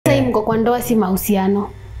mko kwa ndoa si mahusiano.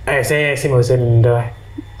 Sasa si mahusiano ndoa.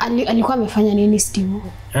 Alikuwa amefanya nini Stivo?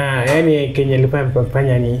 Yani Kenya alikuwa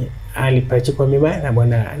amefanya ni alipachikwa mimba na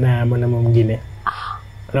mwanamume mwingine.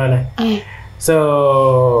 Unaona?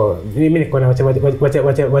 So mimi niko na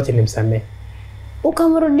wacha nimsamee.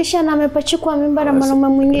 Ukamrudisha na amepachikwa mimba na mwanamume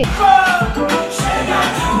mwingine.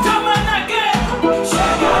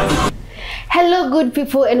 Hello good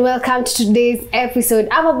people and welcome to today's episode.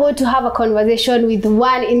 I'm about to have a conversation with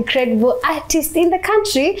one incredible artist in the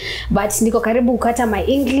country, but niko karibu kukata my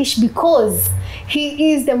English because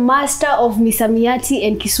he is the master of misamiati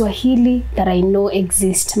and Kiswahili that I know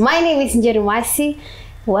exist. My name is Njerimasi.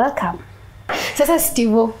 Welcome. Sasa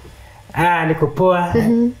Stivo. Niko poa.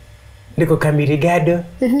 Niko kamirigado.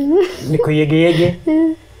 Niko yege.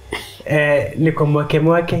 Niko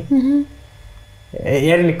mwake.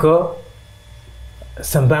 Yani niko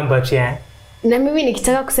sambamba tu ya. Na mimi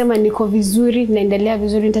nikitaka kusema niko vizuri, naendelea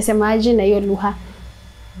vizuri, nitasema aje na hiyo lugha?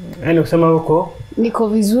 Yaani kusema huko niko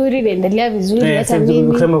vizuri, naendelea vizuri, hata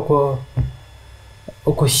mimi. Kusema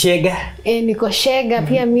uko shega. Niko shega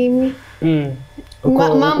pia mimi.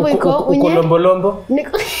 Mambo iko uko lombolombo.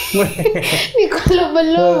 Niko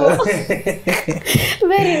lombolombo.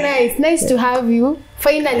 Very nice to have you.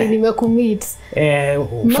 Finally nimekumit.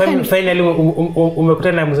 Finally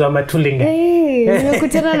umekutana na mzee wa Matulinga.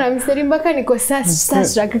 Nimekutana na msanii mpaka niko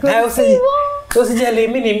starstruck. Usijali,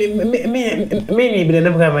 mimi ni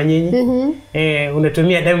binadamu kama nyinyi.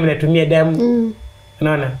 Unatumia damu.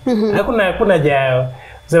 Unaona? Hakuna jao.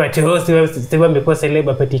 Sema Stivo amekuwa celeb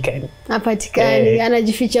apatikani.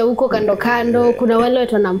 Anajificha huko kando. Kuna wale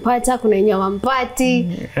watu wanampata, kuna wenye wampati.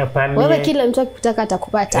 Wewe kila mtu akikutaka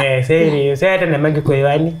atakupata. Sasa hata na mangi kwa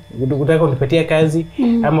hewani, unataka unipatia kazi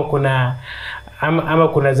ama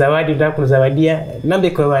kuna zawadi unataka kunizawadia, namba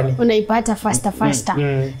iko hewani. Unaipata faster.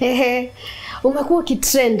 Umekuwa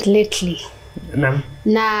ukitrend lately.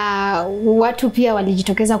 Na watu pia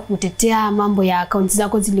walijitokeza kukutetea mambo ya accounts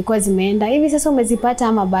zako zilikuwa zimeenda. Hivi sasa umezipata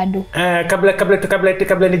ama bado?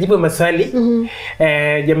 Kabla nijibu maswali,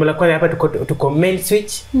 jambo la kwanza hapa tuko main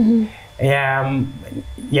switch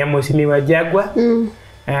ya mheshimiwa Jagwa.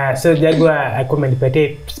 So Jagwa alikuwa amenipatia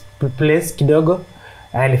place kidogo,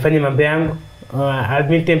 nifanye mambo yangu.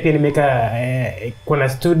 Admin team pia nimeka kuna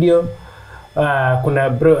studio,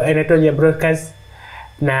 kuna inaitwa broadcast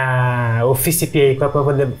na ofisi pia iko hapo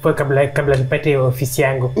kabla nipate ofisi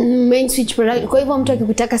yangu. Main switch product. Kwa hivyo mtu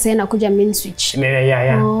akikutaka sasa anakuja main switch.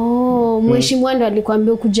 Yeah. Mheshimiwa ndo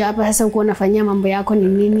alikwambia kuja hapa sasa uko unafanyia mambo yako ni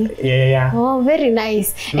nini? Yeah. Very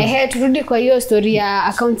nice. Turudi kwa hiyo story ya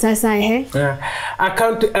account sasa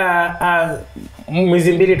account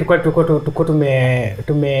mwezi mbili tuko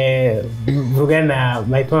tumevurugana na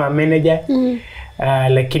my manager.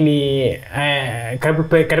 Lakini karibu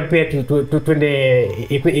pia tuende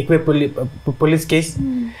ikwe police case.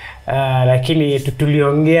 Lakini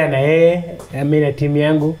tuliongea na yeye, mimi na timu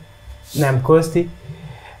yangu na mkosti,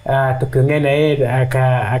 tukiongea na yeye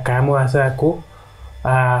akaamua sasa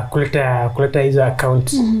kuleta hizo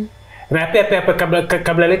account. Na pia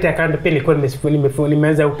kabla leta account pia nilikuwa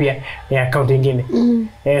nimeanza upya ya account nyingine.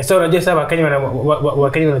 So unajua sasa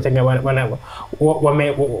Wakenya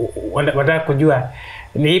wanataka kujua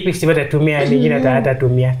ni ipi Stivo atatumia, nyingine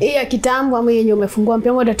atatumia. Hii ya kitambo ama yenye umefungua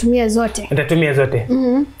mpya utatumia zote? Nitatumia zote.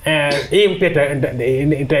 Hii mpya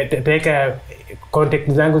tutaweka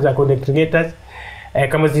contact zangu za content creators.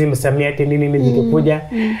 Kama zile msamiati nini zikikuja.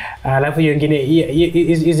 Alafu hiyo nyingine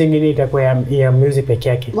hizo nyingine itakuwa ya music peke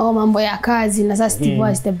yake. Mambo ya kazi na sasa Stivo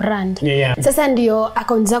is the brand. Sasa ndio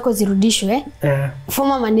account zako zirudishwe.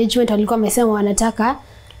 Former management walikuwa wamesema wanataka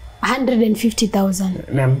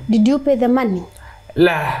 150,000. Did you pay the money?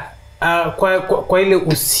 La, kwa ile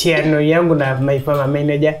uhusiano yangu na my former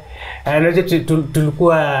manager,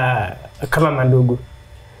 tulikuwa kama mandugu.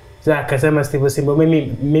 Sasa akasema Stivo,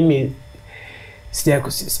 mimi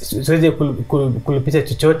siwezi kulipita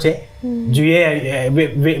chochote juu yeye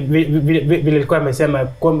vile alikuwa amesema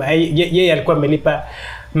kwamba yeye alikuwa amelipa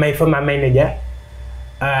my former manager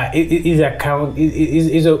hizo account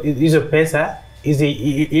hizo pesa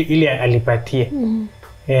ili alipatie.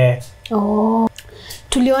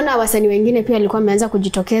 Tuliona wasanii wengine pia walikuwa wameanza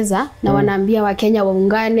kujitokeza na wanaambia Wakenya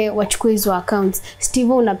waungane wachukue hizo accounts.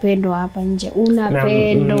 Stivo unapendwa hapa nje.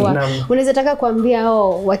 Unapendwa. Unaweza taka kuambia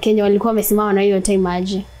hao Wakenya walikuwa wamesimama na hiyo time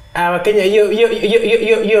aje? Wakenya hiyo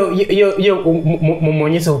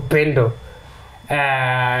muonyesha upendo.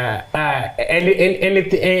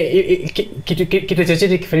 Kitu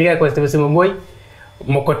chochote kifanyika kwa Stivo Boy,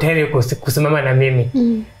 mko tayari kusimama na mimi.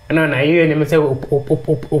 Unaona hiyo nimesema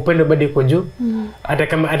upendo bado iko juu.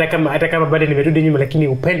 Hata kama bado nimerudi nyuma lakini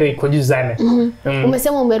upendo iko juu sana.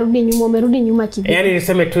 Umesema umerudi nyuma kidogo. Yaani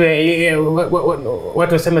niseme tu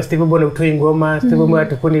watu wasema Stivo bwana utoi ngoma, Stivo bwana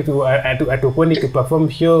atukoni tu perform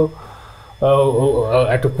show,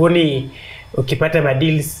 atukoni ukipata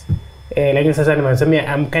madeals. Lakini sasa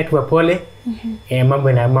nimesemea amkai tu pole.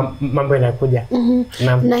 Mambo yanakuja.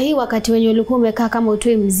 Na hii wakati wenye ulikuwa umekaa kama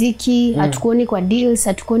utoi muziki, hatukuoni kwa deals,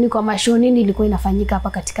 hatukuoni kwa mashow, nini ilikuwa inafanyika hapa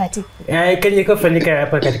katikati? Kenye ilikuwa fanyika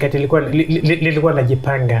hapa katikati nilikuwa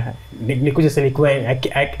najipanga. Nikuja sasa nilikuwa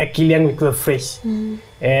akili yangu ilikuwa fresh.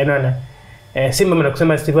 Unaona? Si mama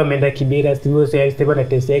nakusema Stivo ameenda Kibera, Stivo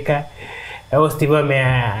anateseka. Au Stivo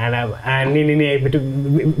nini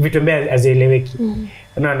vitu mbaya azieleweki.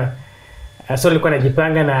 Unaona? So nilikuwa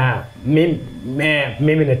najipanga na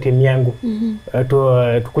mimi na timu yangu.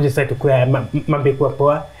 Tukuje sasa tukue mambo kwa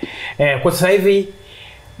poa. Kwa sasa hivi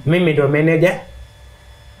mimi ndio manager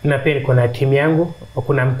na pia niko na timu yangu.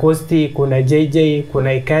 Kuna Mkosti, kuna JJ,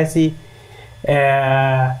 kuna Ikasi,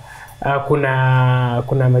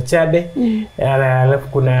 kuna Machabe, alafu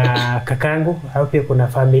kuna kakangu, au pia kuna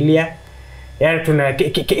familia. Yaani tuna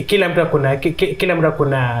kila mtu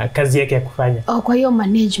kuna kazi yake ya kufanya. Kwa hiyo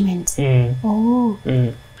management.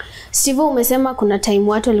 Stivo, umesema kuna time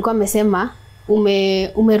watu walikuwa wamesema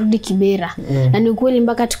umerudi Kibera. Na ni ukweli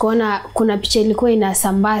mpaka tukaona kuna picha ilikuwa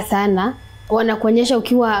inasambaa sana. Wanakuonyesha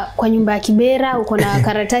ukiwa kwa nyumba ya Kibera, uko na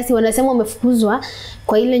karatasi wanasema umefukuzwa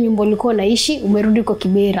kwa ile nyumba ulikuwa unaishi, umerudi kwa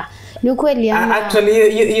Kibera. Ni ukweli ama? Actually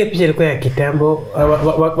hiyo picha ilikuwa ya kitambo.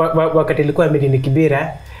 Wakati ilikuwa mimi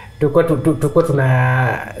Kibera, tulikuwa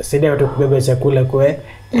tunasaidia watu kubeba chakula kwa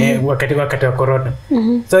wakati wa corona.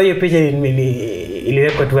 So hiyo picha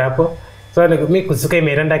iliwekwa tu hapo. So mimi kusuka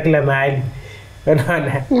imeranda kila mahali.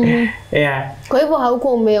 Unaona? Kwa hivyo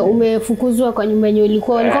hauko umefukuzwa kwa nyumba yenyewe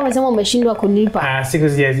walikuwa wamesema umeshindwa kulipa.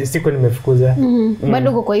 Siku nimefukuzwa.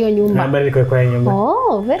 Bado uko kwa hiyo nyumba. Bado niko kwa hiyo nyumba.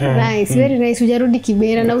 Very nice, very nice. Hujarudi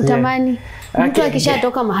Kibera na utamani. Mtu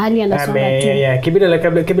akishatoka mahali anasonga tu. Kibera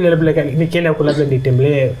labda nikienda huko labda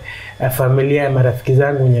nitembelee familia, marafiki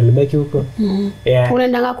zangu wenye libaki huko.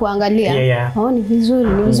 Unaendanga kuangalia. Ni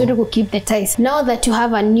vizuri ku keep the ties. Now that you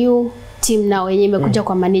have a new team now yenye imekuja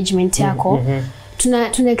kwa management yako,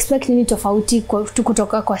 tuna expect nini tofauti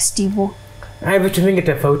kutoka kwa Stivo? Vitu vingi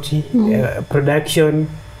tofauti. Production,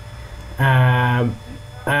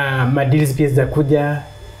 deals pia zitakuja,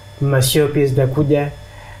 show pia zitakuja,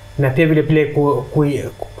 na pia vile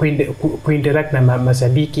kuinteract na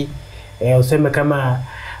mashabiki. Useme kama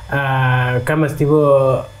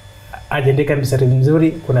Stivo ajendeka msari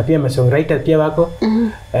mzuri, kuna pia songwriter pia wako.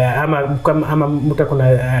 Ama mtu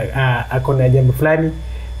akona jambo fulani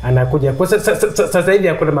anakuja. Kwa sasa hivi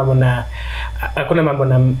hakuna mambo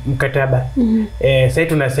na mkataba. Sasa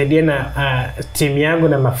tunasaidiana team yangu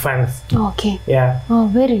na mafans. Okay.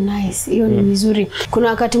 Very nice. Hiyo ni vizuri. Kuna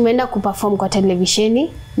wakati umeenda kuperform kwa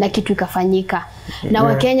televisheni na kitu ikafanyika. Na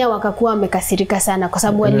Wakenya wakakuwa wamekasirika sana kwa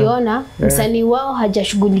sababu waliona msanii wao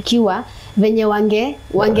hajashughulikiwa venye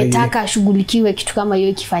wangetaka ashughulikiwe kitu kama hiyo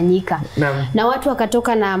ikifanyika. Na watu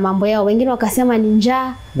wakatoka na mambo yao. Wengine wakasema ni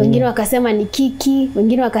njaa, wengine wakasema ni kiki,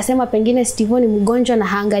 wengine wakasema pengine Stivo ni mgonjwa na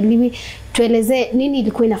haangaliwi. Tueleze nini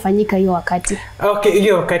ilikuwa inafanyika hiyo wakati? Okay,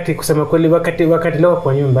 hiyo wakati kusema kweli wakati leo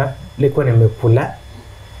kwa nyumba nilikuwa nimekula.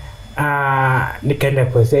 Nikaenda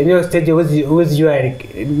kwa hiyo stage huwezi jua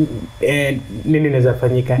nini inaweza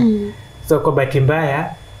fanyika. So kwa bahati mbaya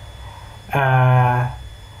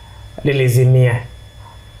nilizimia.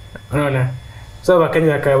 Unaona? So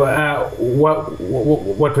Wakenya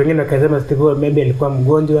watu wengine wakasema Stivo maybe alikuwa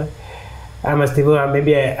mgonjwa, ama Stivo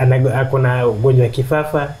maybe akona ugonjwa wa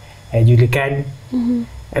kifafa, haijulikani.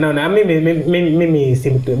 Unaona, mimi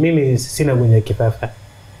sina ugonjwa wa kifafa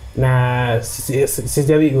na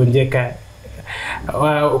sijawahi gonjeka.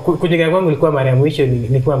 Kujenga kwangu ilikuwa mara ya mwisho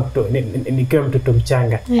nikiwa mtoto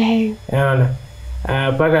mchanga. Unaona?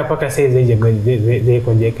 Paka sasa hizi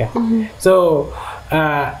gonjeka. So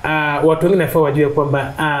watu wengine nafaa wajue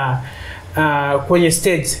kwamba kwenye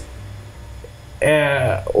stage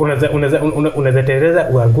unaweza teleza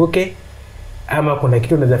uanguke, ama kuna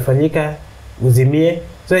kitu unaweza fanyika uzimie.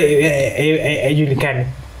 So haijulikani.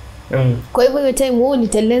 Kwa hivyo hiyo time wewe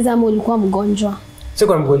uliteleza ama ulikuwa mgonjwa?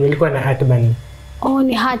 Sikuwa mgonjwa, nilikuwa na heartburn.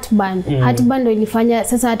 Ni heartburn. Heartburn ndio ilifanya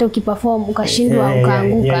sasa hata ukiperform ukashindwa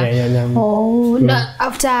ukaanguka. Na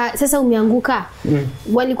after sasa umeanguka,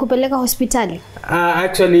 walikupeleka hospitali?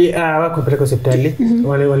 Actually wakupeleka hospitali.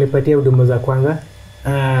 Walipatia huduma za kwanza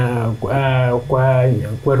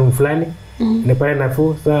kwa room fulani. Nipata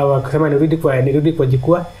nafuu. Sasa wakasema nirudi kwa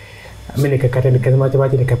jukwaa. mimi nikakata, nikasema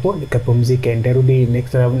wacha nikapumzike, nitarudi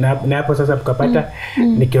next. Na hapo sasa tukapata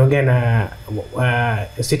nikiongea na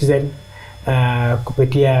Citizen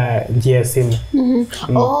kupitia njia ya simu.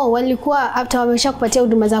 Oh, walikuwa after wamesha kupatia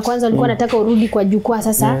huduma za kwanza walikuwa nataka urudi kwa jukwaa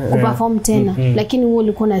sasa kuperform tena, lakini wewe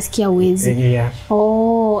ulikuwa unasikia uwezi.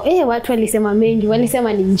 Oh, watu walisema mengi,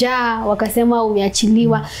 walisema ni njaa, wakasema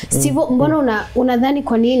umeachiliwa. Stivo, mbona unadhani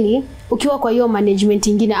kwa nini ukiwa kwa hiyo management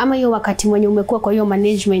nyingine ama hiyo wakati mwenye umekuwa kwa hiyo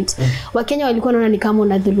management, Wakenya walikuwa wanaona ni kama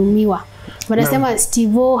unadhulumiwa? Wanasema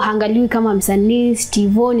Stivo haangaliwi kama msanii,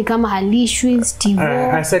 Stivo ni kama halishwi, Stivo.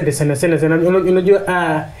 Asante sana. Unajua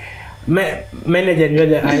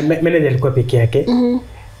manager alikuwa peke yake.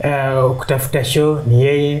 Kutafuta show ni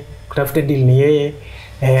yeye, kutafuta deal ni yeye.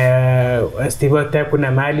 Stivo hata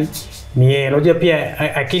kuna mali ni yeye. Unajua pia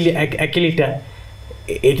akili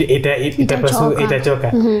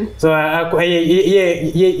itachoka. So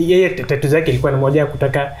yeye tatu zake ilikuwa ni moja,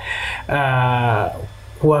 kutaka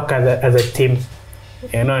work as a team.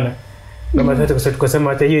 Unaona? Kama sasa tukasema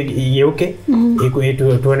hata hiyo yeuke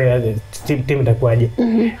tuone team itakuwaje.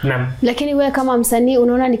 Naam. Lakini wewe kama msanii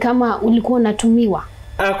unaona ni kama ulikuwa unatumiwa?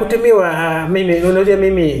 Kutumiwa, unajua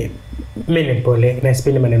mimi ni mpole na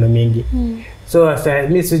sipendi maneno mengi. So sasa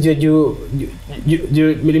mimi sijui juu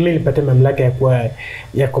mimi nilipata mamlaka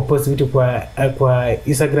ya kupost vitu kwa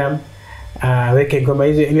Instagram, weke ngoma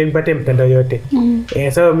hizo ili nipate mtandao yote.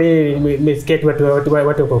 So mimi nimesikia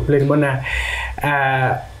watu complain, mbona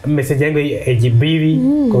message yangu haijibiri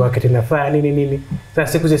kwa wakati nafaa nini.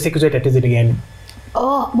 Sasa siku zote tatizo ni gani?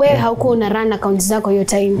 Wewe haukuwa una run account zako hiyo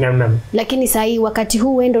time. Naam. Lakini sasa hii wakati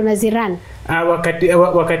huu wewe ndo unazirun.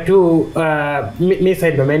 Wakati huu mimi sasa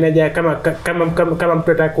ndo manager, kama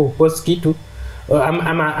mtu ataka kupost kitu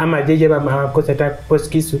ama jeje ama kosa ataka kupost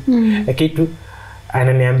kitu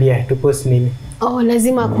ananiambia tu post nini.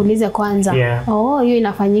 Lazima akuulize kwanza. Hiyo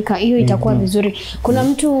inafanyika, hiyo itakuwa vizuri. Kuna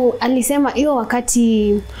mtu alisema hiyo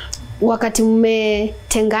wakati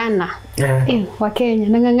mmetengana. Wakenya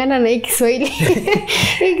nangangana na hii Kiswahili.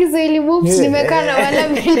 Hii Kiswahili moves nimekaa na wala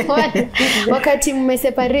watu. Wakati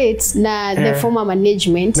mmeseparate na the former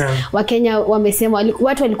management, Wakenya wamesema,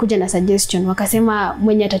 watu walikuja na suggestion, wakasema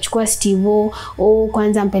mwenye atachukua Stivo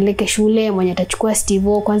kwanza mpeleke shule, mwenye atachukua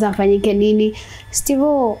Stivo kwanza mfanyike nini.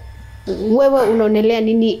 Stivo, wewe unaonelea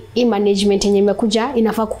nini hii management yenye imekuja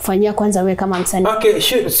inafaa kufanyia kwanza wewe kama msanii?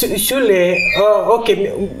 Shule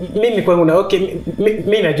mimi kwangu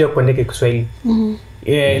mimi najua kuandika Kiswahili.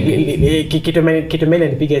 Kitu mimi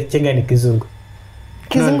nipiga chenga ni Kizungu.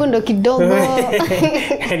 Kizungu ndo kidogo.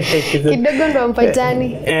 Kidogo ndo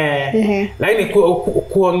mpatani. Lakini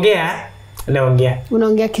kuongea naongea.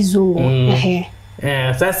 Unaongea Kizungu.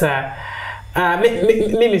 Sasa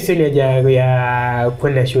mimi sio haja ya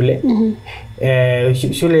kwenda shule.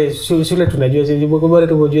 Shule tunajua sisi bora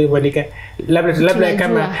tu kujua kuandika, labda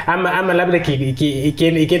kama ama labda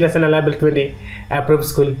ikienda sana labda twende prep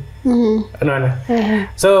school. Unaona?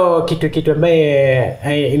 So kitu ambaye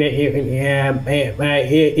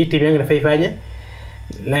timu yangu inafanya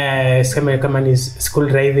kama ni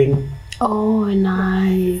school driving.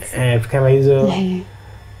 Nice. Kama hizo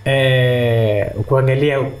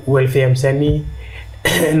kuangalia welfare msanii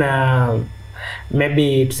na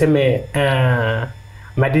maybe tuseme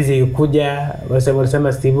madizi kuja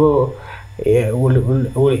wasema Stivo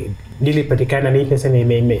nilipatikana ni pesa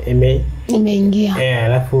imeingia.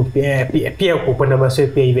 Alafu pia kupanda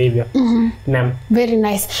maswali pia hivyo. Naam. Very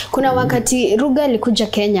nice. Kuna wakati Ruga alikuja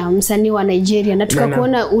Kenya, msanii wa Nigeria, na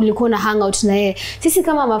tukakuona ulikuwa na hangout na yeye. Sisi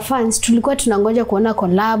kama mafans tulikuwa tunangoja kuona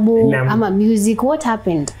collab ama music. What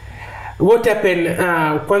happened?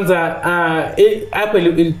 Kwanza hapo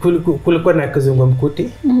kulikuwa na kizungumkuti.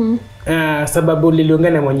 Sababu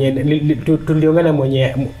tuliungana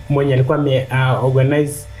mwenye alikuwa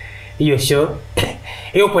organize hiyo show.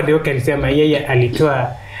 Hiyo upande wake alisema yeye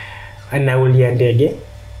alitoa nauli ya ndege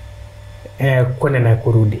kwenda na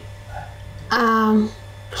kurudi.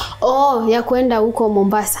 Ya kwenda huko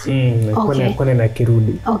Mombasa. Kwenda na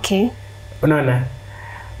kirudi. Unaona?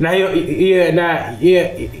 Na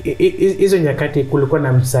hizo nyakati kulikuwa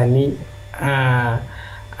na msanii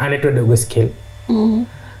anaitwa Dogo Scale.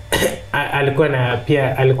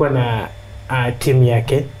 alikuwa na timu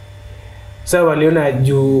yake. So waliona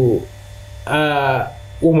juu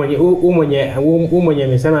mwenye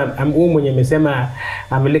amesema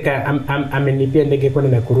amelika amenipia ndege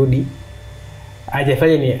kwenda na kurudi,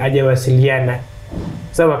 hajawasiliana.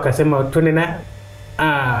 So wakasema tuone na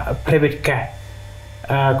private car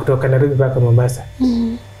kutoka Nairobi mpaka Mombasa.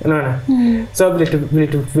 Unaona? So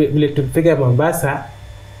vile tufika Mombasa,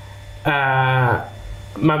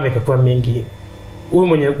 mambo yakakuwa mengi. huyu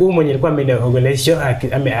mwenye alikuwa ameorganize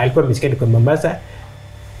alikuwa amesikia kwa Mombasa.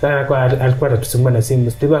 Sana kwa alikuwa anatusumbua na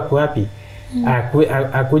simu. Stivo ako wapi?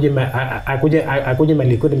 Akuje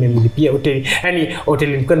malikodi nimemlipia hoteli. Yaani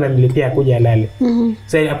hoteli nilikuwa nimemlipia akuje alale.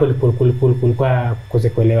 Sasa hapo kulikuwa kukosa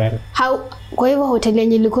kuelewana. Kwa hivyo hoteli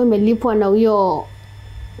yenye ilikuwa imelipwa na huyo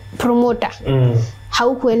promoter.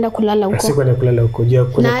 Haukuenda kulala huko? Sikuenda kulala huko.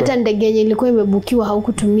 Na hata ndege yenye ilikuwa imebukiwa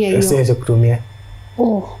haukutumia hiyo? Siwezi kutumia.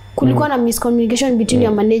 Kulikuwa na miscommunication between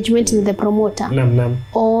your management and the promoter. Naam.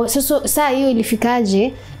 So saa hiyo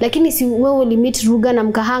ilifikaje? Lakini si wewe ulimit Ruga na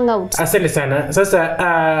mka hang out? Asante sana. Sasa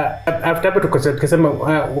after hapo tukasema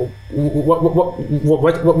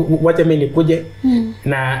wacha mimi nikuje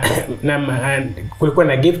na kulikuwa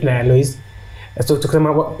na gift na Lois. So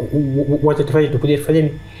tukasema wacha tukuje tufanye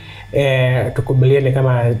nini? Tukubaliane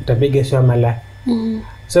kama tapiga show mala.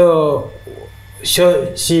 So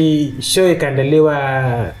show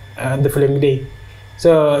ikaandaliwa the following day.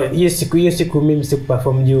 So hiyo siku mimi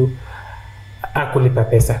sikuperform juu akulipa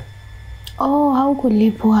pesa.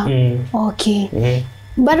 Haukulipwa. Okay.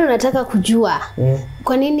 Bado nataka kujua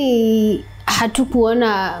kwa nini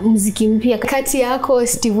hatukuona muziki mpya kati yako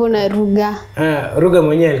Stivo na Ruga? Ruga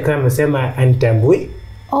mwenyewe alikuwa amesema anitambui.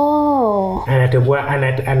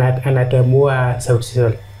 Anatambua Sauti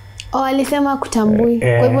Sol. Alisema kutambui.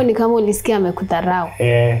 Kwa hivyo ni kama ulisikia amekudharau.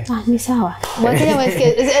 Ni sawa. Wakenya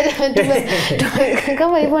wasikia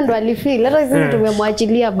kama hivyo ndo alifeel. Hata sisi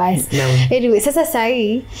tumemwachilia basi. Anyway, sasa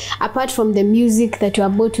sahi apart from the music that you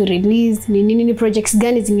are about to release, ni projects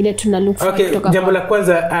gani zingine tuna look for kutoka? Jambo la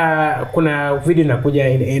kwanza kuna video inakuja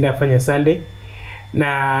inafanya Sunday.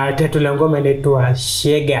 Na tatu la ngoma inaitwa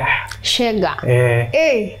Shega.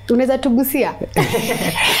 Unaweza tugusia?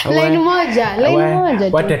 Line moja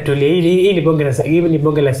tu. Watatulia hii ni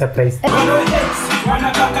bonge la surprise.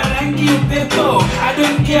 Wanapaka rangi upepo. I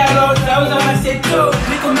don't care about thousands of maseto.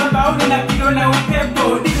 Niko mabaoni na pigo na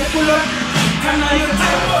upepo. Dijepulo kama yote.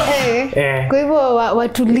 Kwa hivyo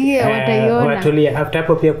watulie, wataiona. Watulie. After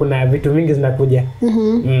hapo pia kuna vitu mingi zinakuja.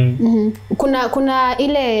 Kuna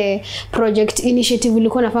ile project initiative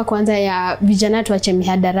ulikuwa unafaa kwanza ya vijana tuache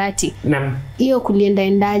mihadarati. Naam. Hiyo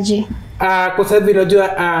kuliendaje? Kwa sababu unajua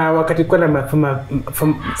wakati kuna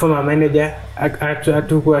former manager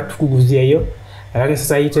hatukuguzia hiyo. Lakini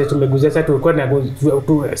sasa hivi tumeguzia, sasa tulikuwa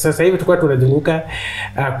sasa hivi tulikuwa tunazunguka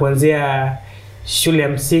kuanzia shule ya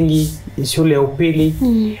msingi, shule ya upili,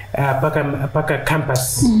 paka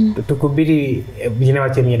campus. Tukubiri vijana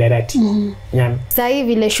wache mihadarati. Sasa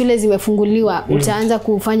hivi vile shule zimefunguliwa, utaanza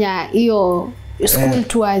kufanya hiyo school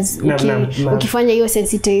tours, ukifanya hiyo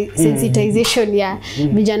sensitization ya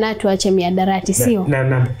vijana tuache mihadarati, sio?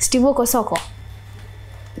 Stivo uko soko?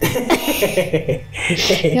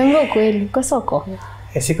 Yambo kweli, uko soko?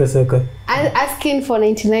 Siko soko. Asking for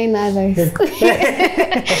 99 others.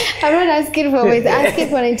 I'm not asking for my, asking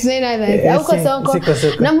for 99 others. Uko soko?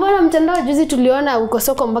 Na mbona mtandao juzi tuliona uko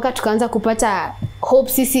soko mpaka tukaanza kupata hope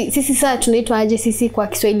sisi sasa tunaitwa aje sisi kwa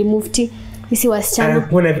Kiswahili mufti? Sisi wasichana.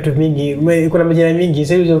 Kuna vitu mingi, kuna majina mingi,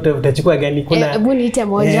 sasa utachukua gani? Kuna hebu niite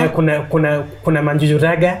moja. Kuna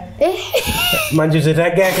manjujuraga.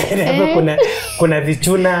 Manjujuraga, kuna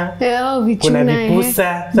vichuna. Kuna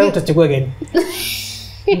vipusa. Sasa utachukua gani?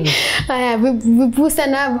 Vipusa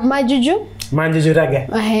na majuju? Manjujuraga.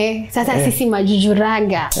 Sasa sisi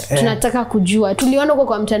majujuraga. Tunataka kujua. Tuliona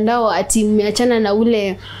kwa mtandao ati umeachana na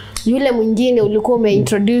yule mwingine ulikuwa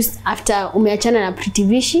umeintroduce after umeachana na Pritty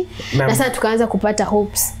Vishy, na sasa tukaanza kupata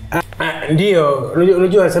hopes. Ndio,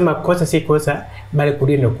 unajua nasema kosa si kosa, bali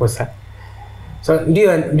kulia kosa. So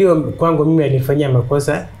ndio kwangu mimi alifanyia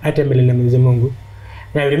makosa hata mbele ya Mwenyezi Mungu.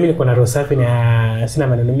 Na mimi niko na roho safi na sina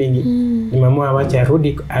maneno mengi. Nimeamua wacha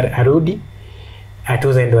arudi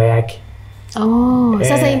atuze ndoa yake.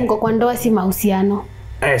 Sasa hii mko kwa ndoa, si mahusiano?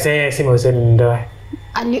 Sasa si mahusiano, ni ndoa.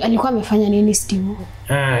 Alikuwa amefanya nini Stivo?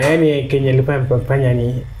 Yani Kenya alikuwa amefanya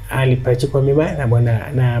ni alipachikwa mimba na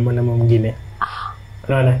mwanamume mwingine.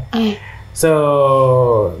 Unaona?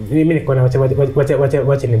 So mimi niko na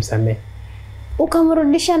wacha nimsamee.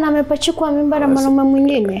 Ukamrudisha na amepachikwa mimba na mwanamume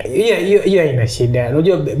mwingine? Hiyo ina shida.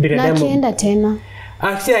 Unajua binadamu. Na akienda tena.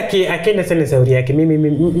 Akienda sana sauri yake. Mimi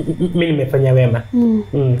nimefanya wema.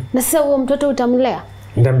 Na sasa huo mtoto utamlea?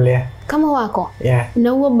 Ndamlea. Kama wako? Na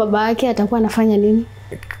huo baba yake atakuwa anafanya nini?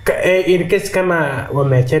 In case kama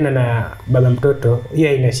wameachana na baba mtoto,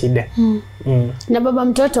 hiyo ina shida. Na baba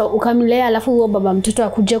mtoto ukamlea alafu huo baba mtoto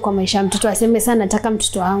akuje kwa maisha ya mtoto aseme sana nataka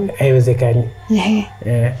mtoto wangu. Haiwezekani.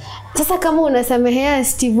 Sasa kama unasamehea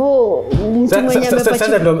Stivo mtu mwenye amepachika.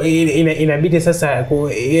 Sasa ndo inabidi sasa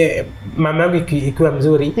mama yangu ikiwa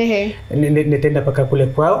mzuri nitaenda paka kule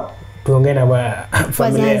kwao tuongee na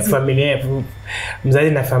familia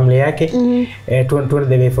mzazi na familia yake tuone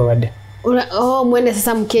the way forward. Mwende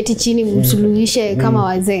sasa mketi chini msuluhishe kama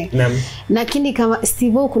wazee. Lakini kama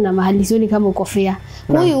Stivo kuna mahali sioni kama uko fair.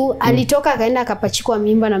 Huyu alitoka akaenda akapachikwa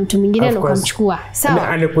mimba na mtu mwingine na ukamchukua. Sawa?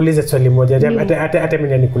 Anakuuliza swali moja. Hata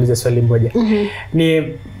mimi nikuuliza swali moja.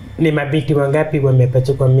 Ni mabinti wangapi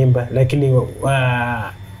wamepachikwa mimba lakini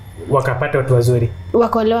wakapata watu wazuri?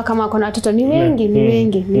 Wakaolewa kama wako na watoto ni wengi, ni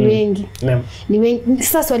wengi.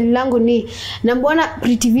 Sasa swali langu ni na mbona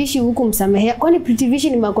Pritty Vishy huku msamehea? Kwani Pritty Vishy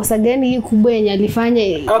ni makosa gani hii kubwa yenye alifanya?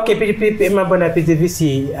 Okay, mambo na Pritty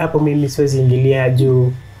Vishy hapo mimi siwezi ingilia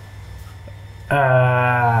juu.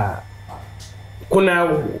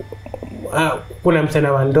 Kuna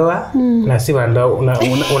msana wa ndoa na si wa ndoa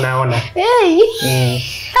unaona.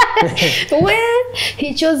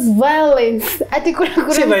 He chose violence. Ati kuna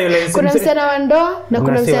msana wa ndoa na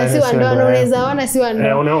kuna msana si wa ndoa, unaweza ona si wa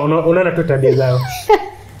ndoa. Unaona tu tabia zao.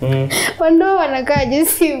 Wandoa wanakaa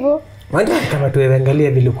jinsi hivyo. Wanda kama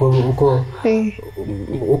tuangalia vile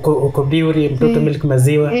uko biuri mtoto milk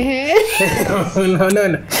maziwa.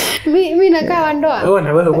 Unaona? Mimi nakaa wandoa.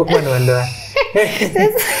 Na wewe uko na wandoa.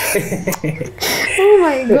 Oh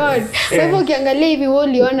my god. Kwa hivyo ukiangalia hivi wewe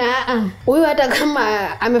uliona huyu hata kama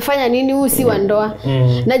amefanya nini huyu si wa ndoa.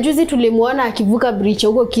 Na juzi tulimuona akivuka bridge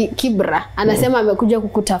huko Kibra. Anasema amekuja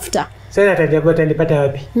kukutafuta. Sasa atanipata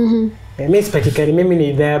wapi? Mimi sipatikani, mimi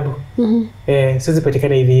ni dhahabu. Siwezi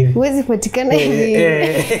patikana hivi. Huwezi patikana hivi.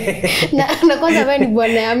 Na kwanza wewe ni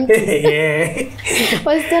bwana ya mtu.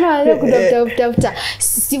 Wasichana wanaanza kutafuta.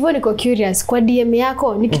 Stivo, niko curious, kwa DM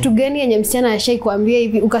yako ni kitu gani yenye msichana ashai kuambia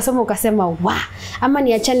hivi ukasoma ukasema ama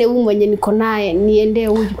niachane huyu mwenye niko naye niende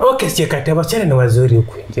huyu? Okay, sikata wasichana ni wazuri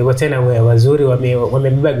huko. Wasichana wazuri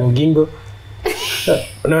wamebeba gongingo.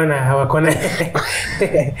 Unaona hawakona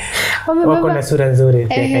wakona sura nzuri.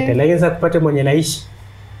 Lakini sasa kupata mwenye naishi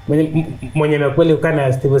mwenye kweli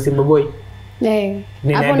ukana Stivo Simba boy.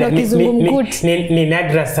 Hapo ndo kizungumkuti. Ni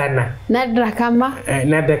nadra sana. Nadra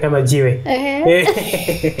kama jiwe.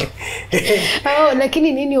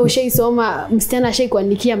 Lakini nini ushaisoma msichana ashai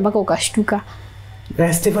kuandikia mpaka ukashtuka?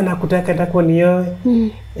 Stivo nakutaka ndako nioe.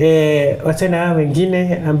 Wasichana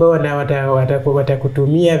wengine ambao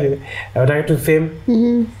watakutumia wataka fame.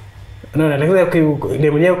 Unaona, lakini ni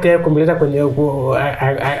mwenyewe ukienda kumleta kwenye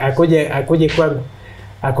akuje kwangu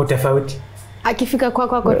ako tofauti. Akifika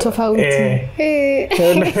kwako ako tofauti.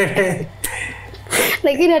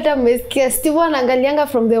 Lakini hata mmesikia Stivo anaangalianga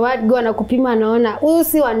from the word go na kupima anaona huyu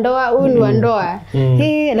si wa ndoa, huyu ni wa ndoa.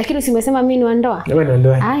 Lakini usimesema mimi ni wa ndoa. Wewe ni wa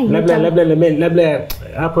ndoa. Labda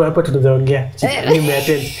hapo tutaongea. Mimi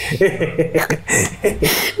attend.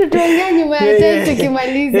 Tutaongea nyuma ya tent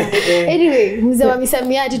tukimaliza. Anyway, mzee wa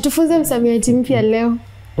misamiati, tufunze msamiati mpya leo.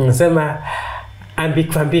 Unasema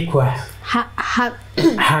ambikwa.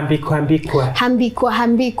 Hambikwa.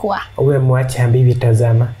 Wewe muache hambiwi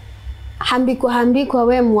tazama. Hambikwa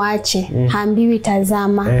wewe muache hambiwi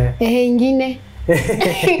tazama. Ingine.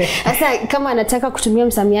 Sasa kama anataka kutumia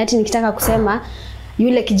msamiati nikitaka kusema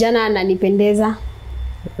yule kijana ananipendeza.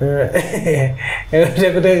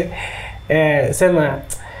 Sema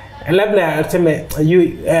labda tuseme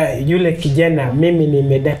yule kijana mimi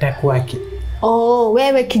nimedata kwake.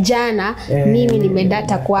 Wewe kijana mimi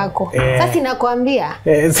nimedata kwako. Sasa nakwambia.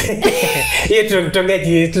 Hiyo tuongee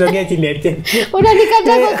chini.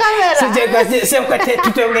 Unanikata kwa kamera. Sio kwa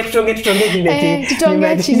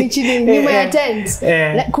tuongee chini nyuma ya tent.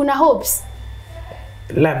 Kuna hopes.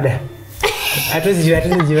 Labda. Hatuwezi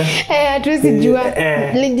jua.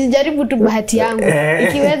 Nijaribu tu bahati yangu.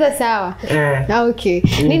 Ikiweza sawa. Okay.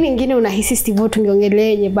 Nini nyingine unahisi Stivo tungeongelea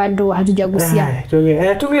yenye bado hatujagusia?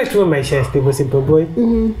 Tuongelee tu maisha ya Stivo Simba boy.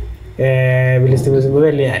 Vile Stivo Simba boy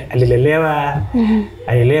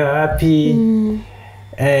alielewa wapi?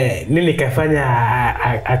 Nini kafanya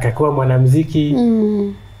akakuwa mwanamuziki?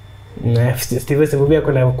 Stivo Simba boy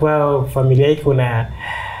kuna kwao familia yake kuna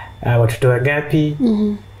watoto wangapi?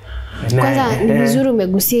 Kwanza ni vizuri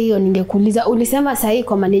umegusia hiyo. Ningekuuliza, ulisema sahi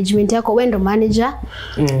kwa management yako wewe ndo manager,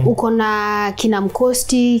 uko na kina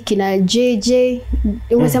Mkosti, kina JJ,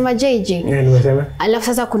 umesema JJ? Nimesema. Alafu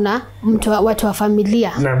sasa kuna watu wa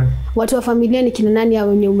familia. Naam. Watu wa familia ni kina nani hao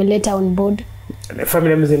wenye umeleta on board?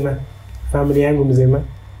 Familia mzima. Familia yangu mzima.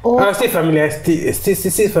 Si familia,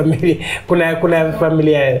 si familia. Kuna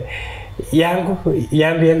familia yangu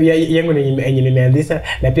yenye nimeanzisha,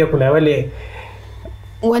 na pia kuna wale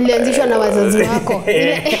walianzishwa na wazazi wako.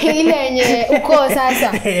 Ile yenye uko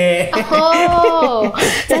sasa.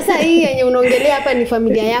 Sasa hii yenye unaongelea hapa ni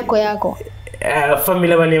familia yako.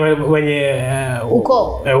 Familia wenye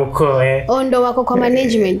uko. Ndo wako kwa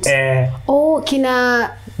management. Kina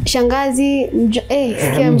Shangazi,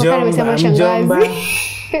 sikia mpaka nimesema shangazi.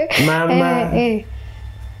 Mama.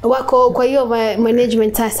 Wako kwa hiyo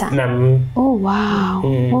management sasa. Oh wow.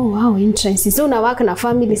 Oh wow, interesting. So una work na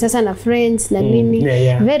family sasa na friends na nini.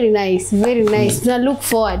 Very nice, very nice. Tuna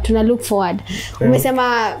look forward.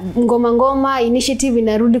 Umesema ngoma initiative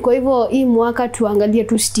inarudi, kwa hivyo hii mwaka tuangalie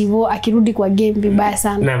tu Stivo akirudi kwa game vibaya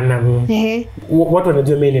sana. Watu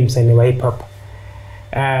wanajua mimi ni msanii wa hip hop.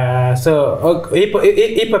 So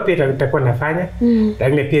hip hop pia tutakuwa nafanya,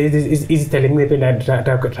 lakini pia hizi talimwe pia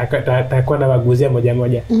tutakuwa na waguzia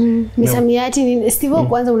moja. Misamiati ni Stivo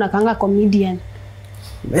kwanza unakanga comedian.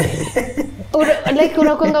 Like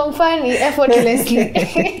unakonga mfani effortlessly.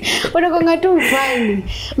 Unakonga tu mfani.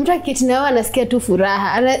 Mtu akitina anasikia tu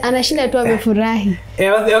furaha. Anashinda tu amefurahi.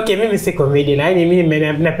 Okay, mimi si comedian. Yaani mimi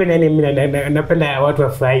napenda watu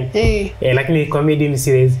wafurahi. Lakini comedian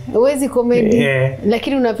siwezi. Huwezi comedy.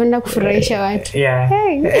 Lakini unapenda kufurahisha watu.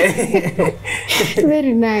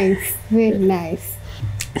 Very nice. Very nice.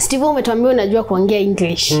 Stivo, umetuambia unajua kuongea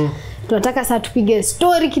English. Tunataka sasa tupige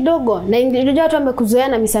story kidogo. Na unajua watu wamekuzoea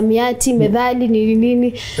na misamiati, methali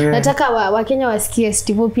nini. Nataka Wakenya wasikie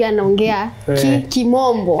Stivo pia anaongea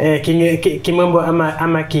kimombo. Kimombo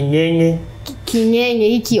ama kinyenye. Kinyenye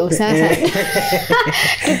hiki sasa.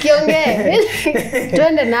 Tukiongea.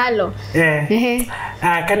 Twende nalo.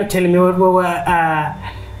 Can you tell me what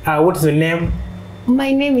is your name?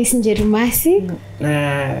 My name is Njerimasi.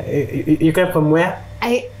 You come from where?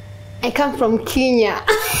 I come from Kenya.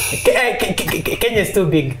 Kenya is too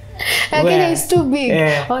big. Kenya is too big.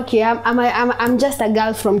 Okay, I'm just a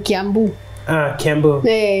girl from Kiambu. Kiambu. Do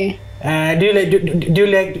you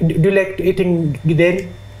like eating githeri?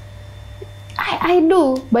 I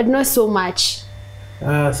do, but not so much.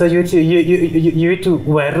 So you eat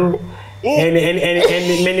waru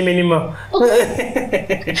and many more.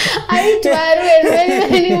 I eat waru and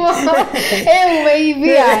many more.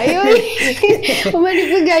 Umeibia.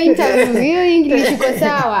 Umenipiga interview. Hiyo English iko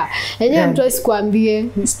sawa. Yenyewe mtu asikwambie.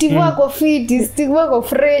 Stivo ako fit, Stivo ako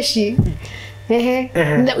fresh.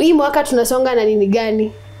 Hii mwaka tunasonga na nini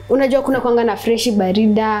gani? Unajua kuna kuanga na fresh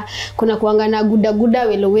barida, kuna kuanga na guda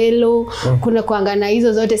welo, kuna kuanga na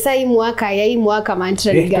hizo zote. Sasa hii mwaka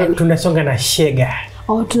mantra ni gani? Tunasonga na shega.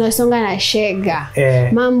 Tunasonga na shega.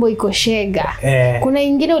 Mambo iko shega. Kuna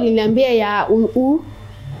ingine uliniambia ya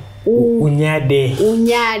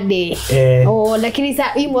unyade. Lakini sasa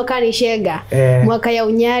hii mwaka ni shega. Mwaka ya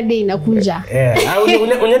unyade inakuja.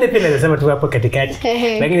 Unyade pia nasema tu hapo katikati.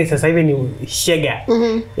 Lakini sasa hivi ni shega.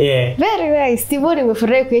 Very nice. Stivo,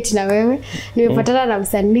 nimefurahi kueti na wewe. Nimepatana na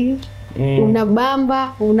msanii.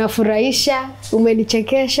 Unabamba, unafurahisha,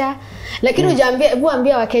 umenichekesha. Lakini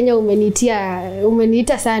hujaambia Wakenya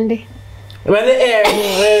umeniita Sunday.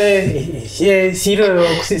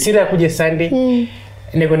 Sira kuja Sunday.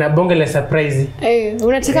 Niko na bonge la surprise.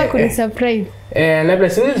 Unataka kuni surprise? Labda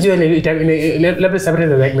labda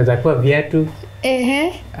surprise za kwa viatu.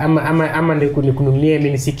 Ama nikununulie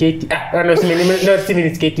mini sketi. Si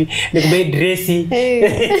mini sketi. Nikubai dresi.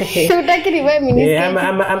 Unataka nivae mini sketi?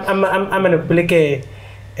 Ama nikupeleke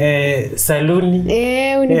saluni.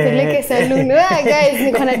 Unipeleke saluni. Guys,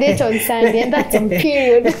 niko na date on Sunday and that's on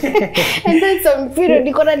period.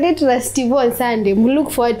 Niko na date na Stivo on Sunday. We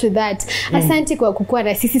look forward to that. Asante kwa kukua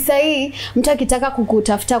na sisi. Sasa hii mtu akitaka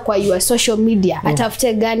kukutafuta kwa your social media,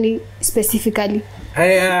 atafute gani specifically?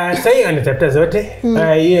 Sasa hii anatafuta zote.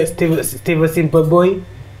 Hiyo Stivo Simple Boy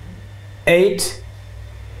 8.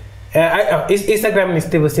 Instagram ni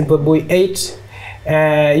Stivo Simple Boy 8.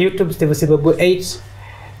 YouTube Stivo Simple Boy 8.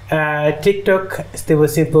 TikTok Stivo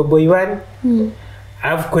Simple Boy 1.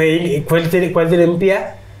 Alafu kwa zile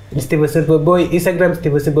mpya Stivo Simple Boy. Instagram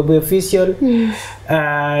Stivo Simple Boy official.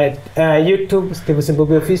 YouTube Stivo Simple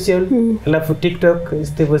Boy official. Alafu TikTok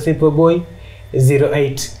Stivo Simple Boy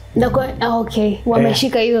 08. Okay,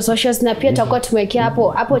 wameshika hizo socials na pia tutakuwa tumewekea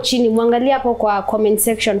hapo chini. Muangalie hapo kwa comment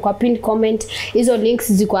section, kwa pinned comment, hizo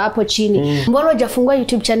links ziko hapo chini. Mbona hujafungua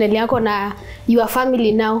YouTube channel yako na your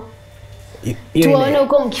family now? Tuone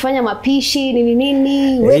huko mkifanya mapishi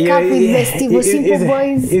nini. Wake up with the Stivo Simple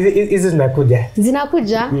Boys. Hizo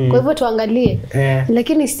zinakuja. Kwa hivyo tuangalie.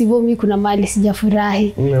 Lakini Stivo, mimi kuna mali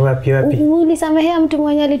sijafurahi. Wapi? Ulisamehea mtu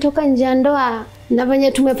mwenye alitoka nje ya ndoa na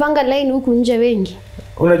venye tumepanga line huku nje wengi.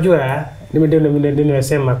 Unajua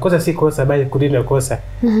nimesema kosa si kosa bali kulinda kosa.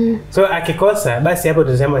 So akikosa basi hapo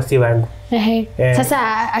tutasema si wangu.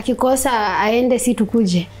 Sasa akikosa aende si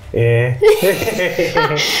tukuje. Very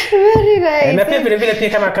nice. Na pia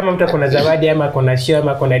kama mtu akona zawadi ama akona show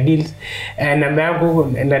ama akona deals, namba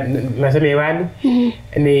yangu nasema Iwani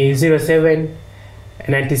ni 07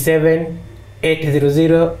 97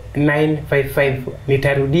 800-955.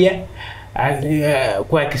 Nitarudia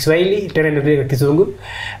kwa Kiswahili tena nirudie kwa Kizungu.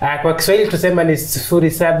 Kwa Kiswahili tusema ni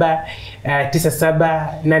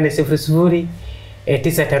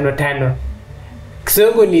 0797800955.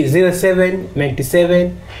 Kizungu ni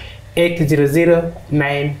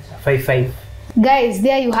 0797800955. Guys,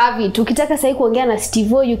 there you have it. Ukitaka sahi kuongea na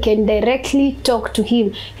Stivo, you can directly talk to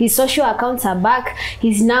him. His social accounts are back.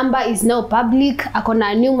 His number is now public.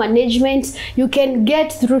 Akona new management. You can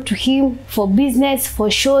get through to him for business, for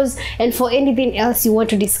shows, and for anything else you want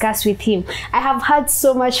to discuss with him. I have had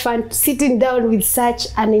so much fun sitting down with such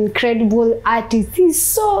an incredible artist. He's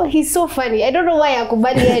so funny. I don't know why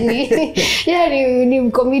akubali yani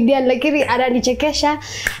ni comedian, lakini ananichekesha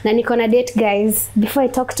na niko na date, guys. Before I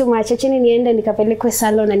talk too much, acheni niende nikapelekwe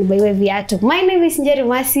salon na nibaiwe viatu. My name is Njeri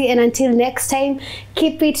Masi, and until next time,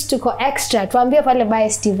 keep it Tuko Extra. Tuambie pale bye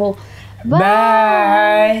Stivo.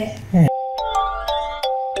 Bye.